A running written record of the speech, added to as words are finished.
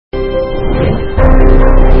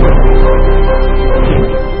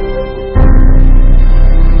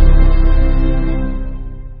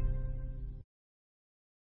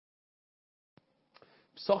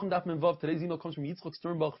Psachim Daf Mem Vav. Today's email comes from Yitzchak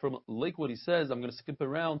Sternbach from Lakewood. He says, I'm going to skip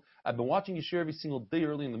around. I've been watching you share every single day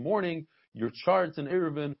early in the morning. Your charts and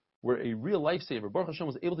Eruvin were a real lifesaver. Baruch Hashem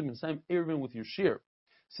was able to be in Eruvin with your share.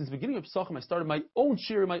 Since the beginning of Psachim, I started my own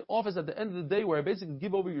share in my office at the end of the day where I basically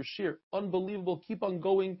give over your share. Unbelievable. Keep on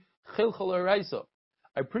going. Chel Chel Araisa.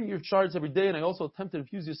 I print your charts every day and I also attempt to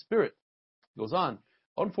infuse your spirit. It goes on.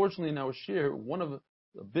 Unfortunately, in our share, one of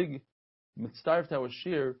the big mitzvah to our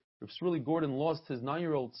share, Rabbi Gordon lost his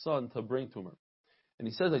 9-year-old son to a brain tumor. And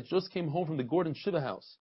he says, I just came home from the Gordon Shiva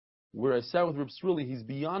house, where I sat with Rabbi Sruli. He's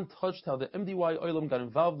beyond touched how the MDY Olam got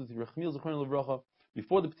involved with Rechmiel Zechron Levracha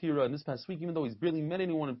before the Ptira. And this past week, even though he's barely met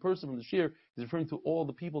anyone in person from the share, he's referring to all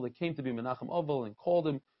the people that came to be Menachem Aval and called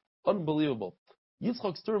him. Unbelievable.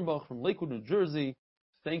 Yitzchak Sternbach from Lakewood, New Jersey.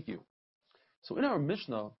 Thank you. So in our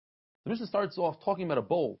Mishnah, the Mishnah starts off talking about a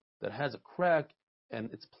bowl that has a crack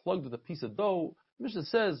and it's plugged with a piece of dough. The Mishnah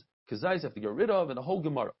says, Kazais have to get rid of, and a whole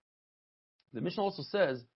Gemara. The Mishnah also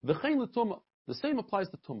says, V'chein l'tumah. The same applies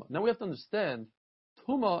to tumah. Now we have to understand,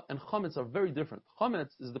 tumah and chametz are very different.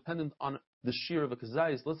 Chametz is dependent on the shear of a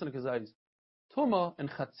kazais. Listen to kazais. Tumah and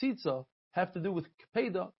chatzitza have to do with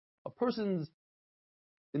kepeda, a person's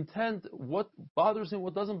intent, what bothers him,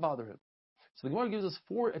 what doesn't bother him. So the Gemara gives us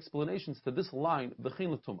 4 explanations to this line,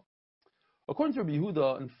 V'chein l'tumah. According to Rabbi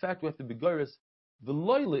Yehuda, in fact, we have to be geiris,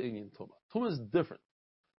 v'loy le'inyan tumah. Tumah is different.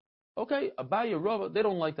 Okay, Abaye, Rava, they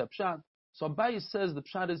don't like that pshat. So Abaye says the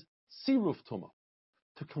pshat is siruf tumah,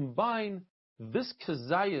 to combine this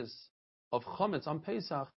kazayas of chametz on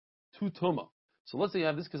Pesach to tumah. So let's say you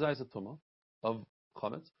have this kazayas of tumah, of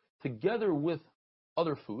chametz, together with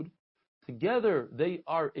other food. Together they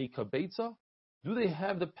are a kabetza. Do they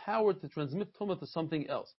have the power to transmit tumah to something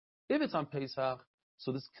else? If it's on Pesach,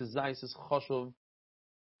 so this kazayas is chashuv,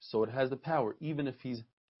 so it has the power, even if he's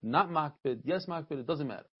not makbid, yes makbid, it doesn't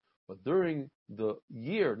matter. But during the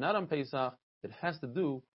year, not on Pesach, it has to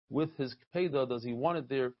do with his kpeda. Does he want it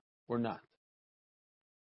there or not?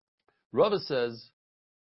 Rava says,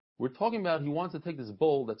 we're talking about he wants to take this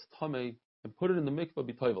bowl that's tamei and put it in the mikvah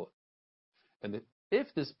b'toivel. And if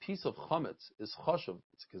this piece of chametz is chashuv,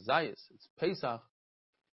 it's kazayis, it's Pesach,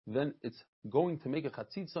 then it's going to make a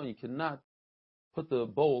chatzitza and you cannot put the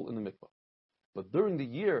bowl in the mikvah. But during the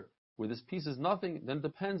year, where this piece is nothing, then it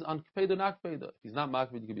depends on kpeda, not kpeda. If he's not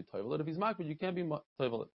makbid, you can be toivelet. If he's makbid, you can't be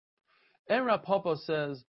toivelet. And Rav Papa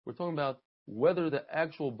says, we're talking about whether the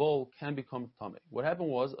actual bowl can become tamei. What happened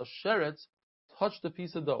was, a sheretz touched a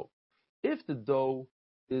piece of dough. If the dough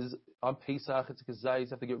is on Pesach, it's a kazayis, you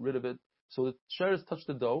have to get rid of it. So the sheretz touched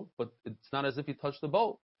the dough, but it's not as if he touched the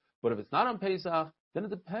bowl. But if it's not on Pesach, then it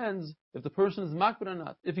depends if the person is makbid or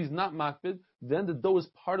not. If he's not makbid, then the dough is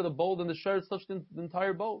part of the bowl, then the sheretz touched the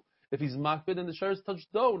entire bowl. If he's makbid, then the sheretz touched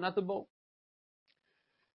dough, not the bowl.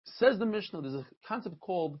 Says the Mishnah, there's a concept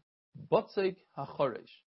called batzek hacharesh.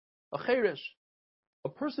 A cheresh, a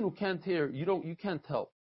person who can't hear, you can't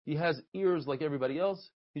tell. He has ears like everybody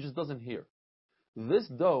else, he just doesn't hear. This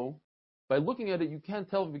dough, by looking at it, you can't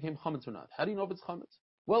tell if it became chametz or not. How do you know if it's chametz?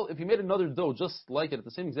 Well, if you made another dough just like it at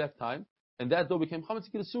the same exact time, and that dough became chametz,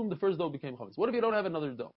 you can assume the first dough became chametz. What if you don't have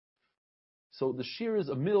another dough? So the shear is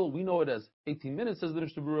a mill, we know it as 18 minutes, says the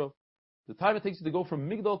Mishnah Berurah. The time it takes you to go from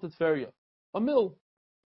Migdal to Tveria. A mill.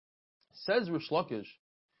 Says Rish Lakish,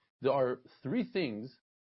 there are 3 things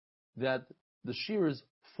that the shear is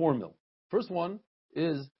 4 mil. First one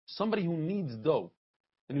is somebody who needs dough,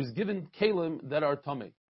 and who's given kalim that are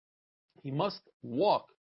tamei. He must walk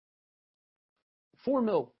 4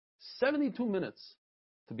 mil, 72 minutes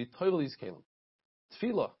to be toivel these kalim.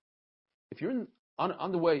 Tefillah, if you're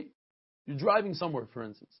on the way, you're driving somewhere, for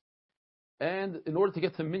instance, and in order to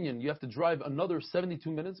get to Minyan, you have to drive another 72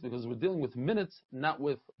 minutes, because we're dealing with minutes, not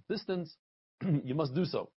with distance. You must do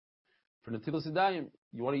so. For Netilas Yadayim,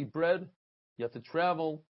 you want to eat bread, you have to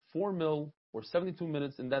travel 4 mil or 72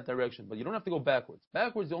 minutes in that direction. But you don't have to go backwards.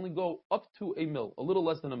 Backwards, you only go up to a mil, a little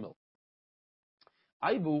less than a mil.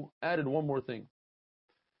 Aibu added one more thing.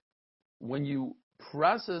 When you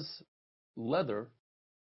process leather,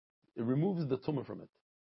 it removes the tumor from it.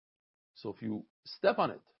 So if you step on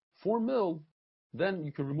it 4 mil, then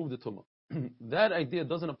you can remove the tumor. That idea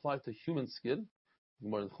doesn't apply to human skin.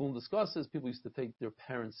 Gemara Chulin discusses, people used to take their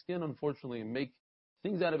parents' skin, unfortunately, and make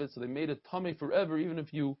things out of it, so they made it tamei forever, even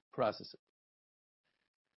if you process it.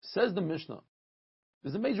 Says the Mishnah,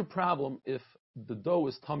 there's a major problem if the dough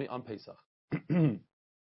is tamei on Pesach.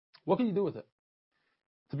 What can you do with it?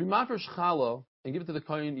 To be mafresh challah and give it to the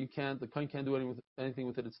kohen, you can't. The kohen can't do anything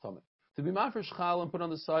with it. It's tamei. To be mafresh challah and put it on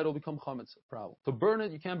the side, it'll become chametz. Problem. To burn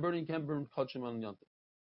it, you can't burn it. You can't burn kachim on yontif.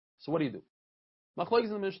 So what do you do? Machlokes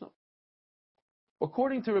in the Mishnah.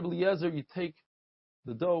 According to Rebbe Eliezer, you take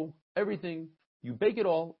the dough, everything. You bake it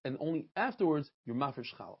all, and only afterwards you're mafresh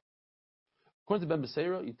challah. According to Ben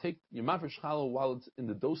Beseira, you take your mafresh challah while it's in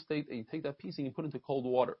the dough state, and you take that piece and you put it into cold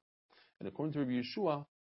water. And according to Rabbi Yeshua,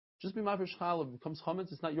 just be mafresh challah. If it becomes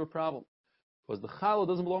chametz, it's not your problem, because the challah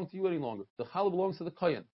doesn't belong to you any longer. The challah belongs to the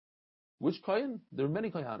kohen. Which kohen? There are many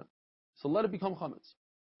kohanim. So let it become chametz.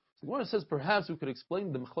 So the Gemara says perhaps we could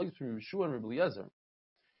explain the machlokes between Rabbi Yeshua and Rabbi Eliezer,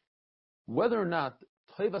 whether or not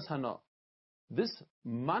toivas hana, this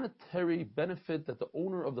monetary benefit that the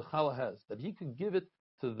owner of the challah has, that he could give it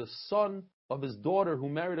to the son of his daughter who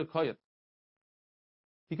married a kohen.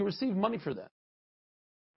 He can receive money for that.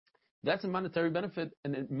 That's a monetary benefit,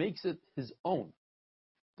 and it makes it his own.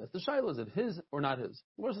 That's the shaila. Is it his or not his?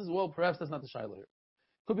 The Gemara says, well, perhaps that's not the shaila here.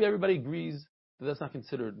 Could be everybody agrees that that's not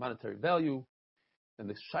considered monetary value. And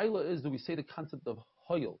the shaila is, do we say the concept of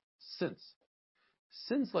hoyel, since?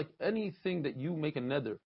 Since, like anything that you make a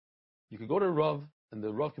neder, you could go to a Rav, and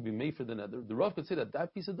the Rav could be made for the neder. The Rav could say that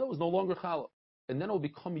that piece of dough is no longer challah, and then it will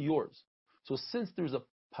become yours. So since there's a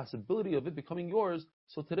possibility of it becoming yours,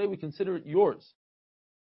 so today we consider it yours.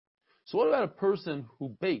 So what about a person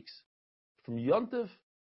who bakes from Yontif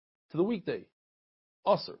to the weekday?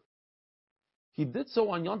 Usr. He did so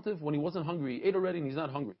on Yontif when he wasn't hungry. He ate already and he's not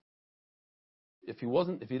hungry. If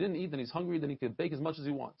he didn't eat, then he's hungry, then he could bake as much as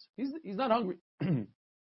he wants. He's not hungry. According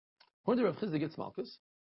to Rav Chizda, gets malchus.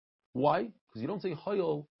 Why? Because you don't say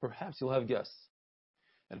hoyel, perhaps you'll have guests.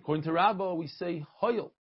 And according to Rabbah, we say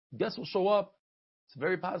hoyel. Guests will show up. It's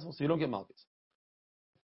very possible, so you don't get malchus.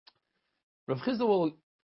 Rav Chizda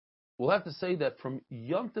will have to say that from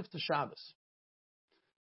Yontif to Shabbos,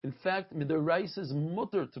 in fact, midaraisa is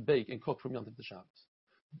mutter to bake and cook from Yontif to Shabbos.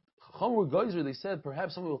 Chacham or Geyser, they said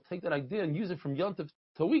perhaps someone will take that idea and use it from Yontif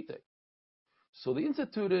to weekday. So they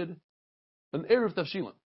instituted an Erev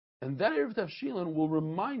Tavshilin. And that Erev Tavshilin will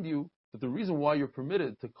remind you that the reason why you're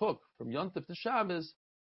permitted to cook from Yontif to Shabbos,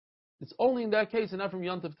 it's only in that case and not from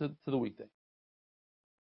Yontif to the weekday.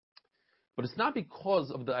 But it's not because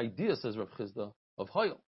of the idea, says Rav Chizda, of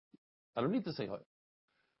Hoyel. I don't need to say Hoyel.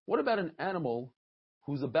 What about an animal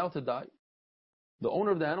who's about to die? The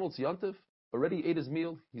owner of the animal, it's Yontif, already ate his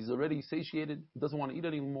meal, he's already satiated, he doesn't want to eat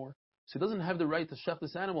anymore, so he doesn't have the right to chef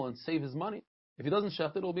this animal and save his money. If he doesn't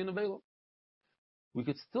chef it, it'll be unavailable. We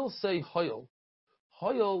could still say Hoyel.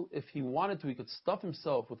 Hoyel, if he wanted to, he could stuff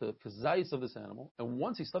himself with the kazayis of this animal, and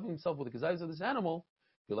once he's stuffing himself with the kazayis of this animal,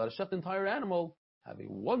 he'll let to chef the entire animal. Have a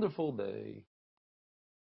wonderful day.